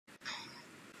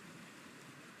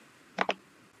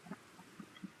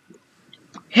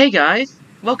Hey guys,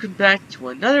 welcome back to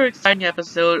another exciting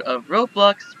episode of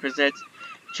Roblox presents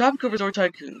Tropical Resort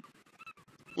Tycoon.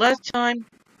 Last time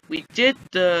we did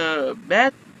the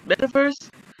metaverse,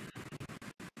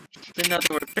 but now that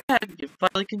we're back, we can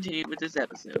finally continue with this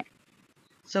episode.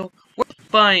 So we're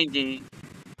finding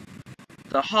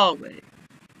the hallway.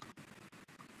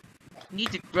 We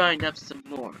need to grind up some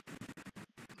more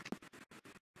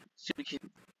so we can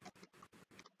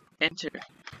enter.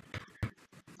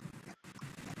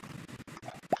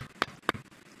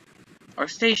 Our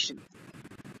station.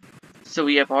 So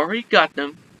we have already got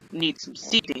them. Need some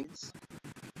seatings.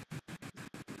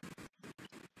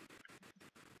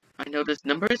 I know this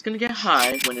number is going to get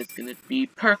high when it's going to be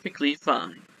perfectly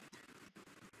fine.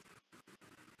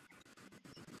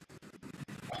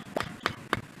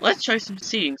 Let's try some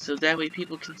seating so that way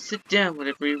people can sit down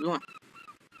whenever we want.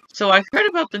 So I heard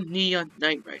about the Neon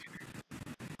Knight Rider.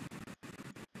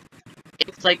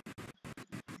 It's like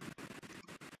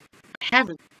I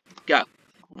haven't got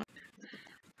one.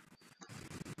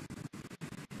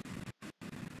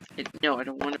 No, I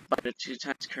don't want to buy the 2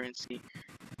 times currency.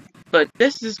 But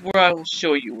this is where I will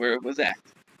show you where it was at.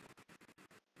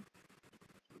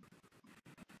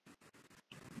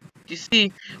 You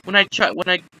see, when I go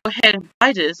ahead and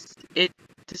buy this, it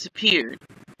disappeared.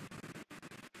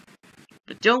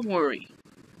 But don't worry.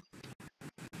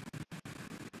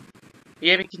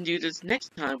 Maybe we can do this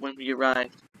next time when we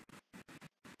arrive.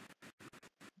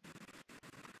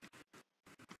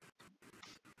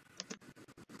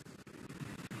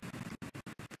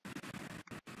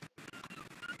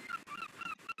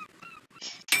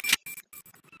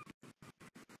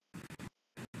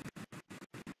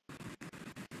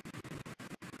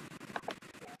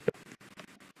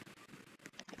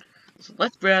 So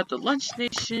let's grab the lunch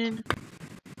station.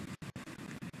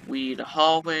 We need a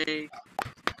hallway.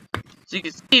 So you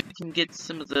can see if we can get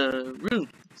some of the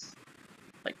rooms.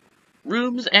 Like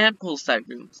rooms and poolside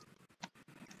rooms.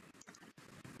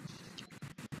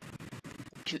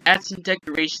 We can add some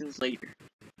decorations later.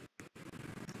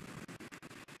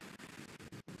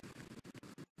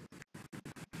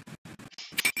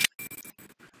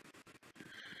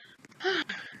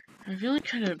 I'm feeling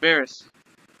kind of embarrassed.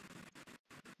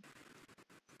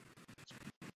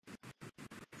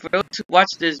 For those who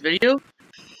watch this video,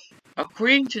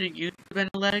 according to the YouTube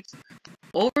analytics,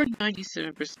 over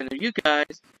 97% of you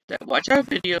guys that watch our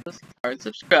videos are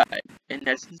subscribed, and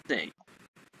that's insane.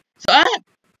 So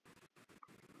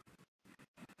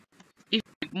if you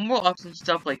like more awesome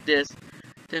stuff like this,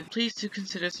 then please do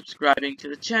consider subscribing to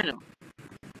the channel.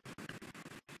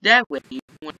 That way you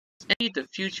won't miss any of the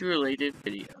future related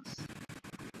videos.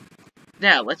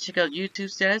 Now let's check out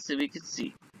YouTube stats so we can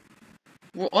see.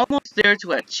 We're almost there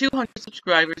to at 200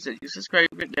 subscribers, and you subscribe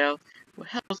right now will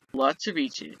help us a lot to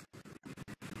reach it.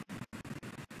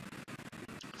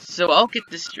 So I'll get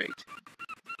this straight.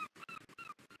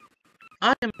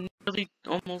 I am nearly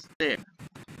almost there.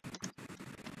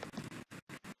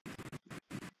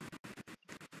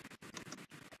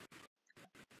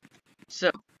 So,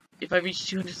 if I reach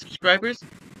 200 subscribers,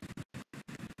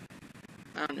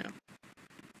 I don't know.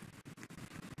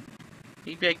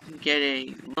 Maybe I can get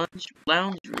a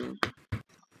lounge room.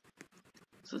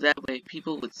 So that way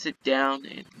people would sit down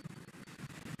and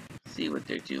see what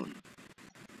they're doing.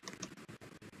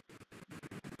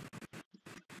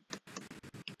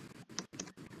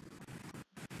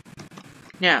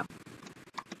 Now,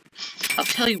 I'll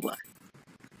tell you what.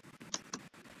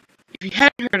 If you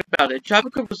hadn't heard about it,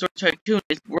 Tropical Resort Tycoon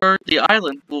is where the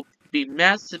island will be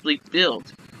massively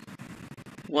built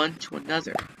one to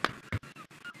another.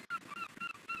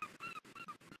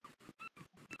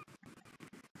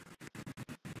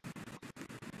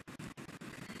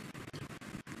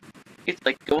 It's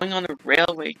like going on a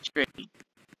railway train.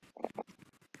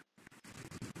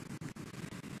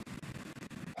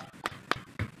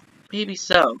 Maybe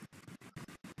so.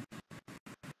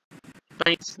 But I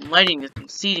need some lighting and some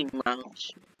seating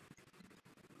lounge.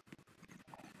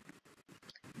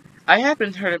 I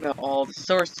haven't heard about all the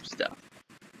source stuff.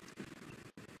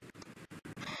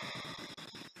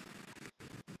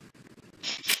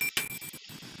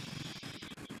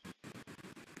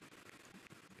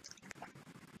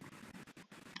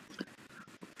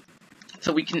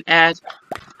 So we can add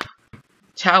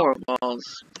tower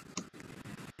walls.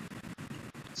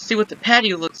 See what the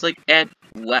patio looks like, and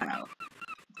wow.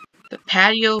 The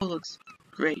patio looks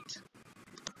great.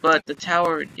 But the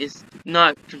tower is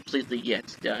not completely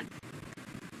yet done.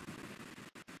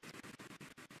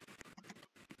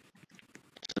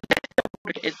 So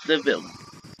next is the villa.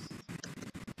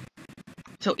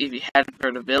 So if you hadn't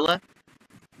heard of villa,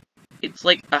 it's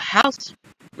like a house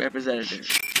representative.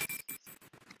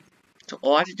 So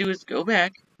all I have to do is go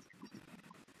back.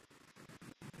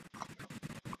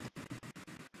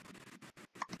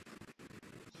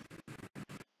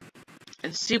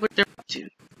 And see what they're up to.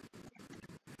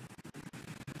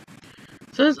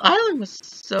 So this island was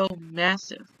so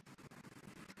massive.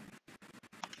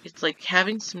 It's like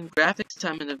having some graphics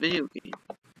time in a video game.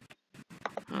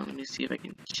 Let me see if I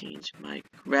can change my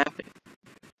graphic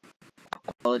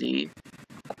quality.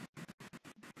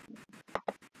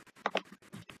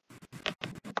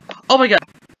 Oh my god!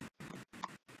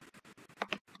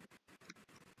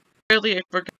 Apparently I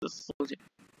forgot to slow down.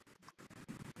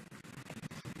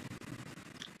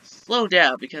 Slow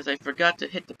down because I forgot to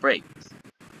hit the brakes.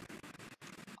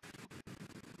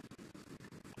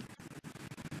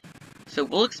 So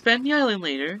we'll expand the island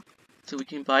later, so we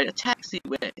can buy a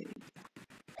taxiway.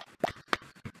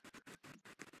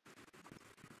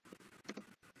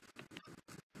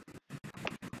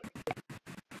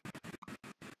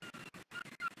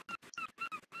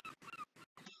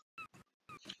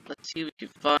 Let's see if we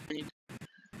can find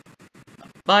a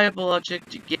viable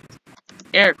object to get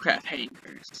aircraft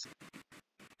hangars.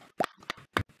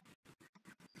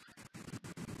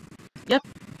 Yep.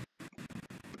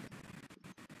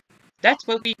 That's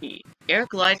what we need. Air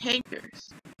glide hangars.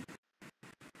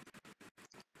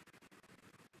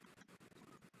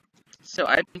 So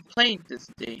I've been playing this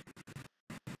game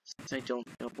since I don't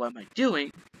know what am I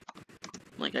doing.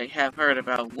 Like I have heard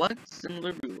about one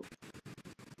similar rule.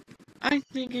 I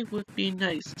think it would be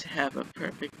nice to have a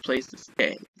perfect place to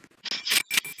stay.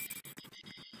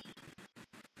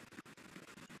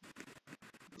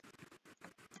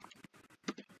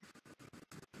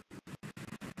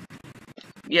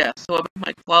 Yeah, so about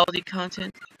my quality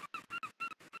content,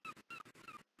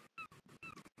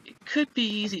 it could be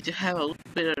easy to have a little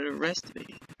bit of the rest of it.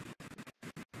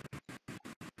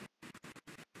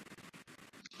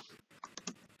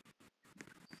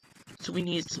 So we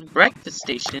need some breakfast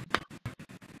station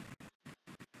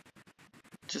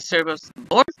to serve us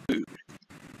more food.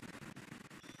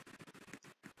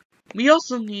 We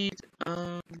also need,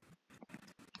 oh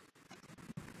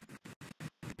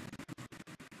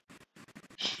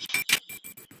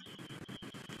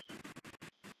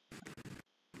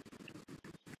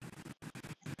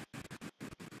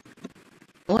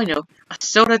I know, a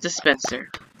soda dispenser.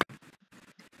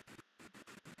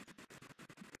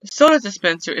 A soda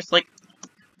dispenser is like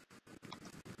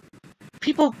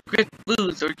people get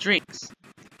foods or drinks.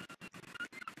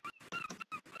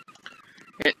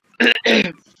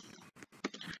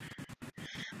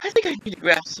 I think I need to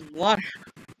grab some water.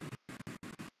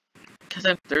 Because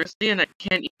I'm thirsty and I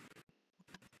can't eat.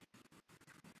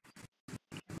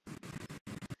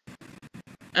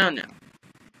 I don't know.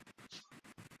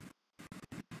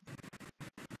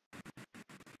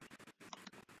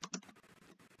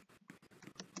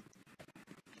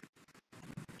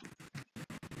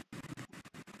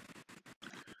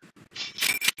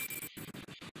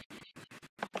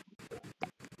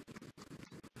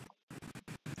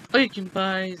 Oh, you can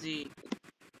buy the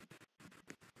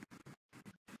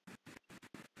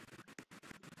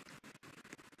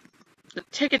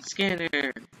ticket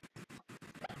scanner.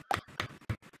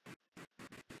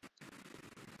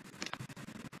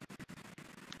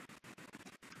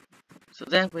 So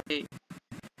that way,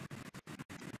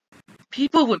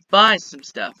 people would buy some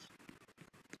stuff.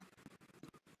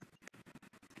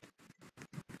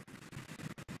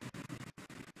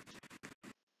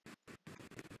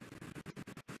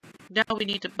 Now we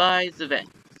need to buy the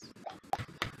vents.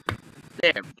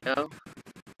 There we go.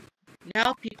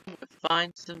 Now people would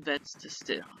find some vents to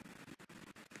sit on.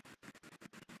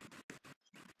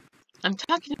 I'm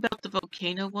talking about the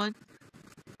volcano one.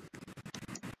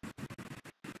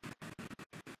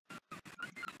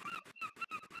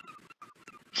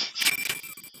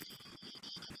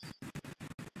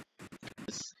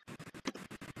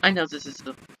 I know this is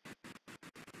a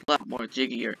lot more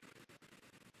jiggier.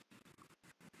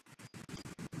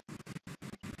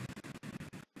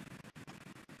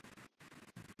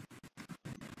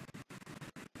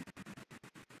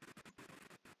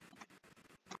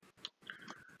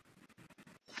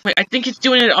 Wait, I think it's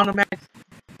doing it automatically.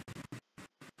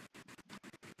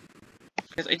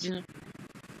 Because I didn't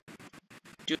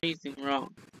do anything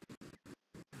wrong.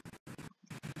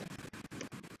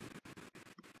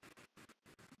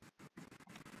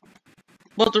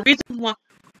 Well, the reason why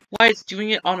it's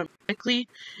doing it automatically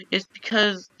is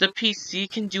because the PC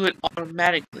can do it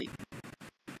automatically.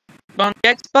 But on the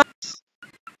Xbox,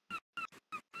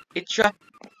 it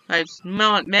drives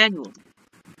manually.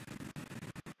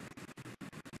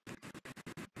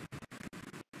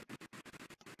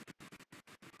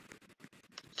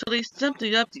 So they summed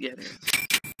it up together.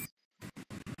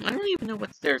 don't even know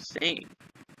what they're saying.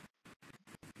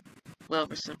 Well,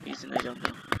 for some reason, I don't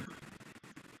know.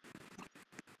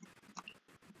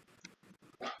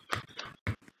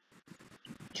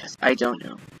 Because I don't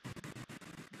know.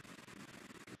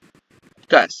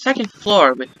 Got a second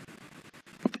floor with...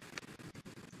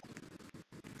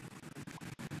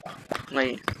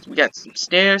 Like, we got some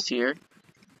stairs here.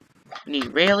 We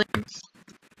need railings.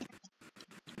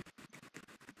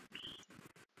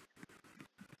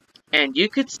 And you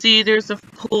could see there's a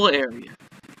pool area.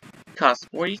 It costs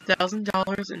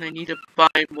 $40,000 and I need to buy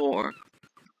more.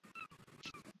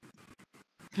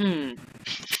 Okay,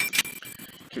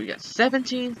 we got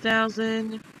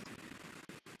 17,000.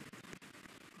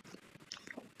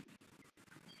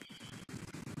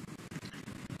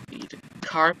 Need a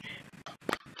carpet.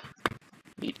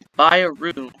 Need to buy a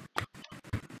room.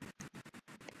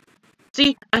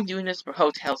 See, I'm doing this for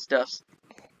hotel stuffs.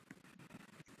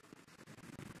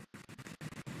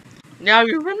 Now,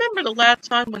 you remember the last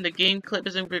time when the game clip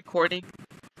isn't recording?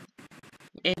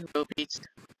 In ROBLOX?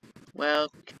 Well,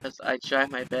 because I tried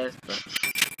my best, but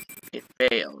it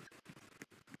failed.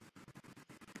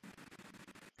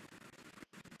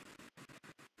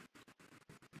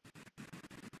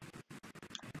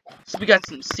 So we got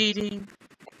some seating.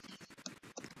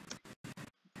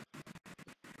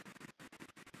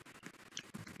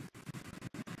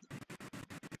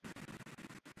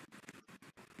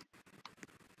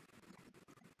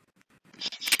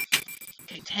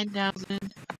 Okay, 10,000.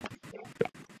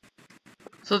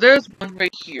 So there's one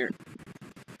right here.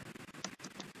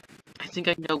 I think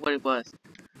I know what it was.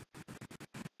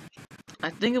 I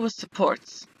think it was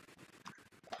supports.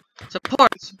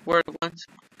 Supports were the ones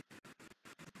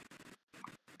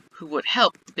who would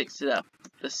help fix it up,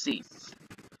 the seats.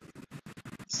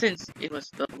 Since it was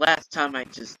the last time I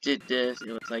just did this,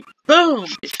 it was like, boom!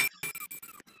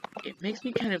 It makes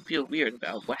me kind of feel weird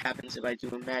about what happens if I do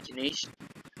imagination.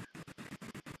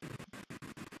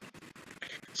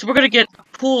 So we're gonna get a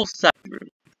poolside room.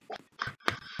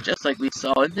 Just like we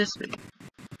saw in this video.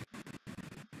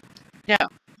 Now,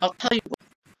 I'll tell you what.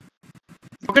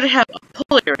 We're gonna have a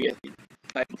pool area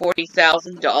by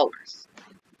 $40,000.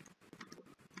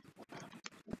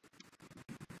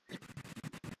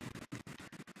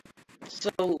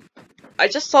 So, I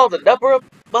just saw the number of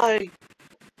my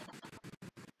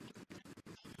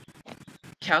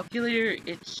calculator.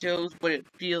 It shows what it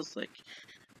feels like.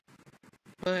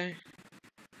 But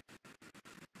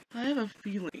I have a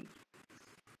feeling.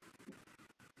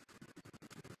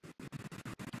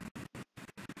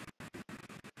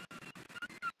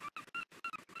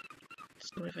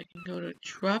 So if I can go to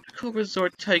Tropical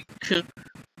Resort Tycoon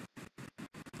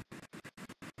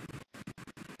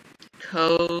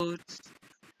codes.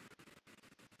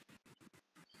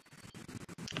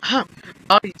 Huh.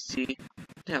 Oh, you see.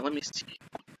 Now let me see.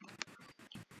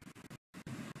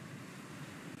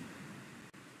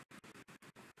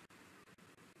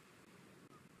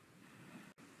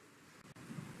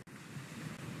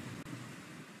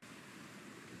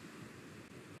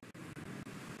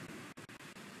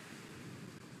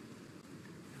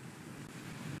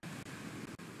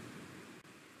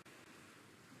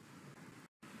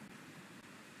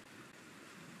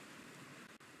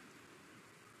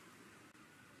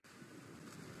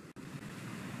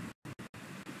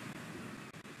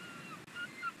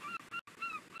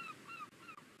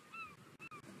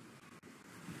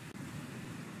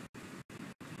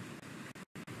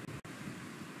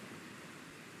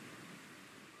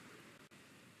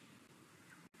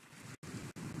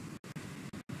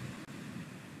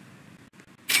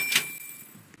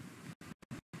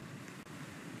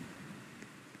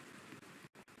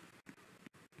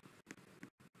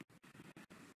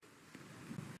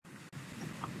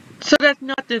 So that's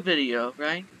not the video,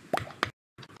 right?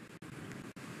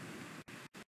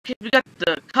 Okay, we got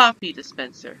the coffee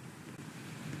dispenser.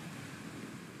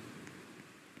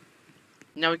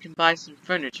 Now we can buy some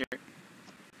furniture.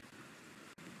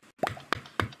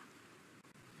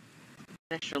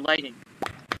 Extra lighting.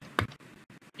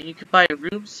 And you could buy a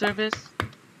room service.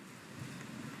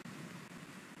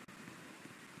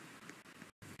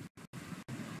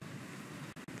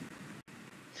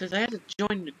 Says I had to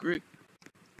join the group.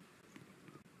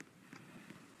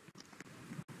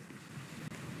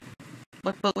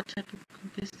 What type of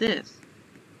group is this?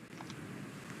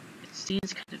 It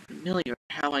seems kind of familiar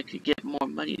how I could get more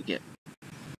money to get.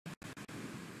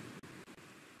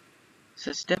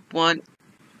 So step 1,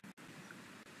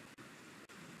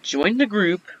 join the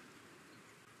group.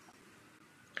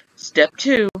 Step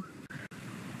 2,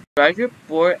 drive your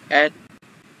board to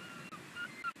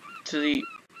the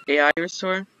AI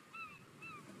resort.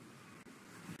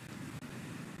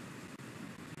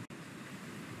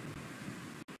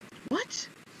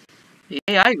 The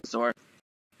AI resort?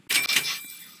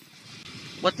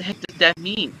 What the heck does that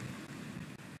mean?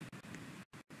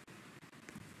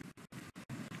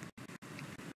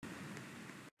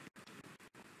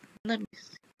 Let me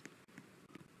see.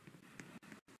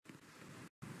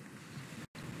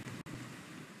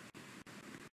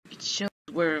 It shows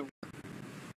where we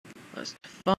must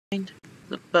find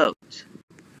the boat.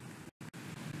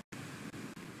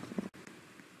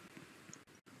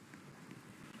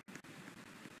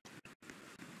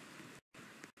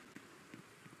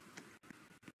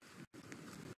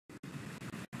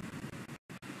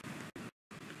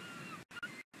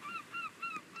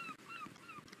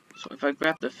 So if I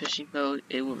grab the fishing boat,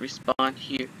 it will respawn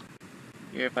here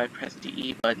if I press the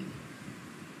E button.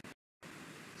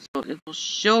 So it will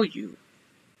show you.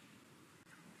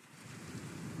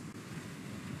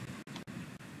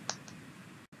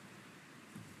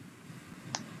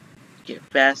 Get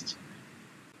fast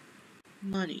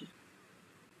money.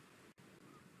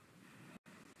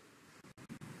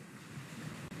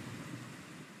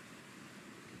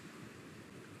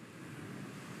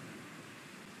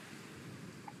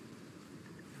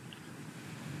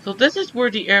 So this is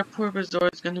where the airport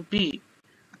resort is going to be.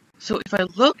 So if I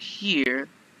look here,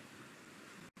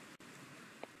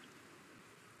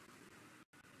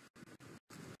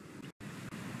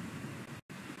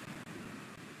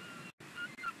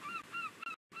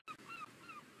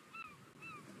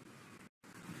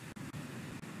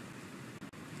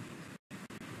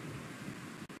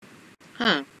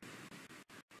 huh,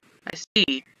 I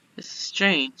see, this is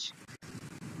strange.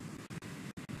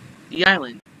 The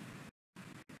island.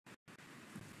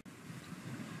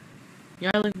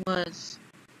 The island was...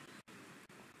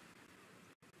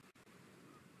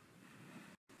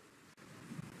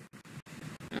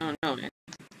 I don't know, man.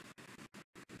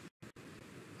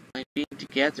 Like being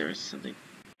together or something.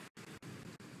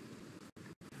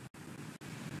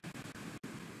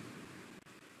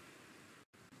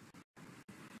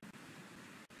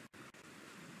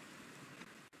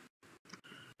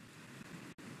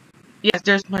 Yes,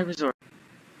 there's my resort.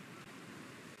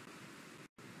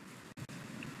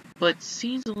 But it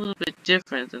seems a little bit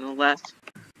different than the last.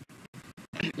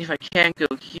 If I can't go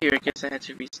here, I guess I had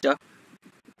to restart.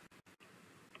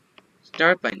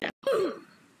 Start by now.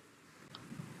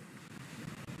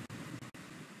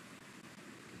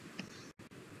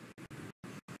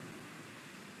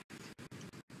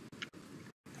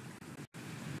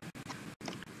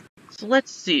 So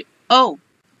let's see. Oh!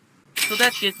 So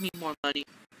that gives me more money.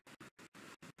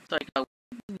 So I got...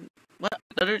 What?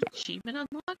 Another achievement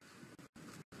unlocked?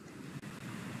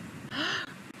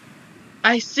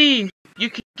 I see!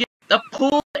 You can get the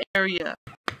pool area!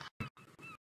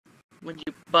 When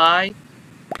you buy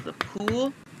the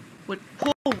pool with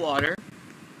pool water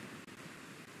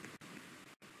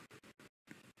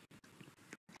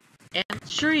and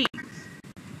trees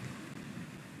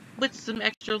with some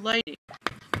extra lighting,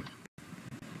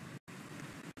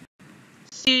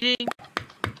 seating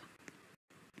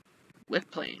with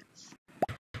plants.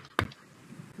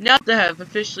 Now that I have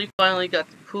officially finally got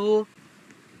the pool,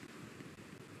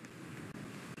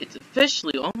 it's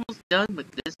officially almost done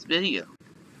with this video.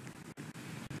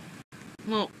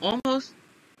 Well, almost,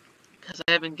 because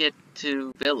I haven't get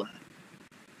to Villa.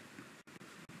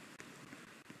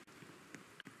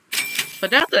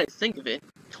 But now that I think of it,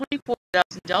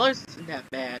 $24,000 isn't that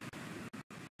bad.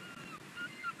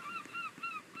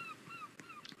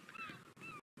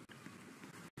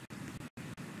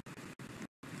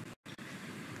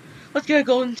 Let's get a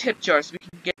golden tip jar so we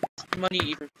can get money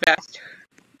even faster.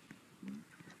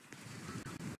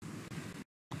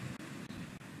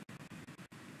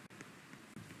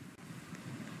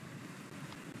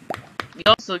 We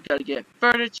also gotta get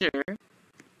furniture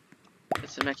with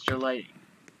some extra lighting.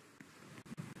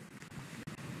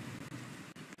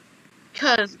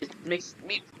 Because it makes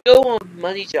me go on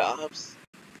money jobs.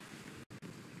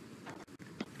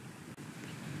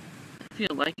 I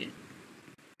feel like it.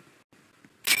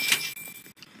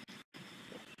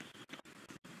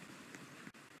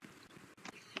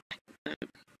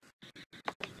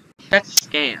 That's a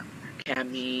scam,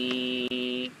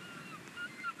 Cammy.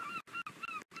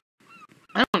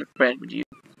 I don't want to friend with you.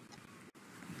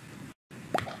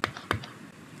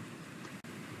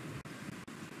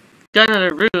 Got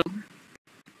another room.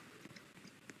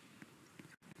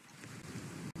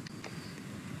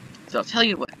 So I'll tell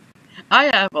you what. I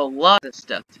have a lot of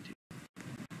stuff to do.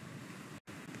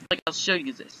 Like, I'll show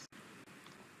you this.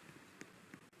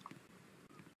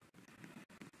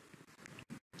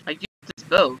 I used this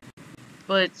boat,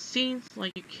 but it seems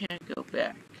like you can't go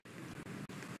back.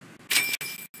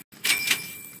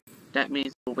 That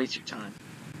means we'll waste your time.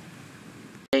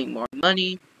 paying more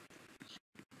money.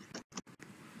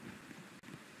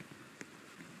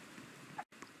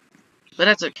 But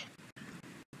that's okay.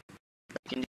 I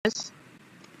can do this.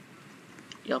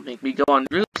 You'll make me go on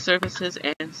room services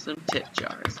and some tip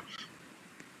jars.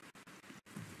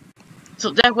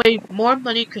 So that way, more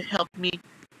money could help me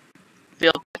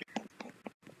feel better.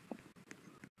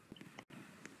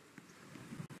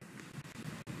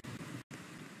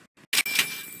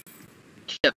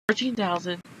 Yeah,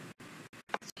 13,000.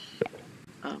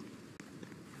 The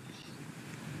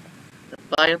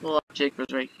viable object was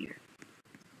right here.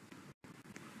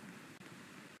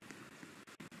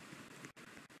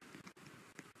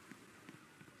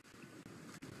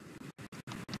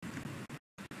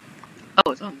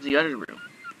 Oh, it's on the other room.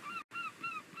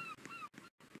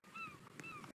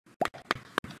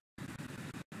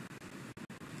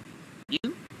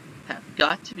 You have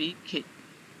got to be kidding.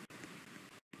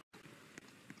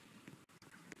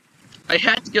 I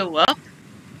had to go up?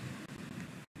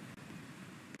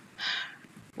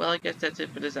 Well, I guess that's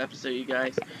it for this episode, you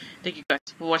guys. Thank you guys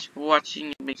for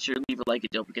watching. Make sure to leave a like and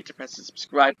don't forget to press the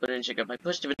subscribe button and check out my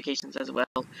push notifications as well.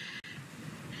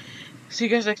 See you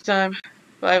guys next time.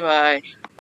 Bye-bye.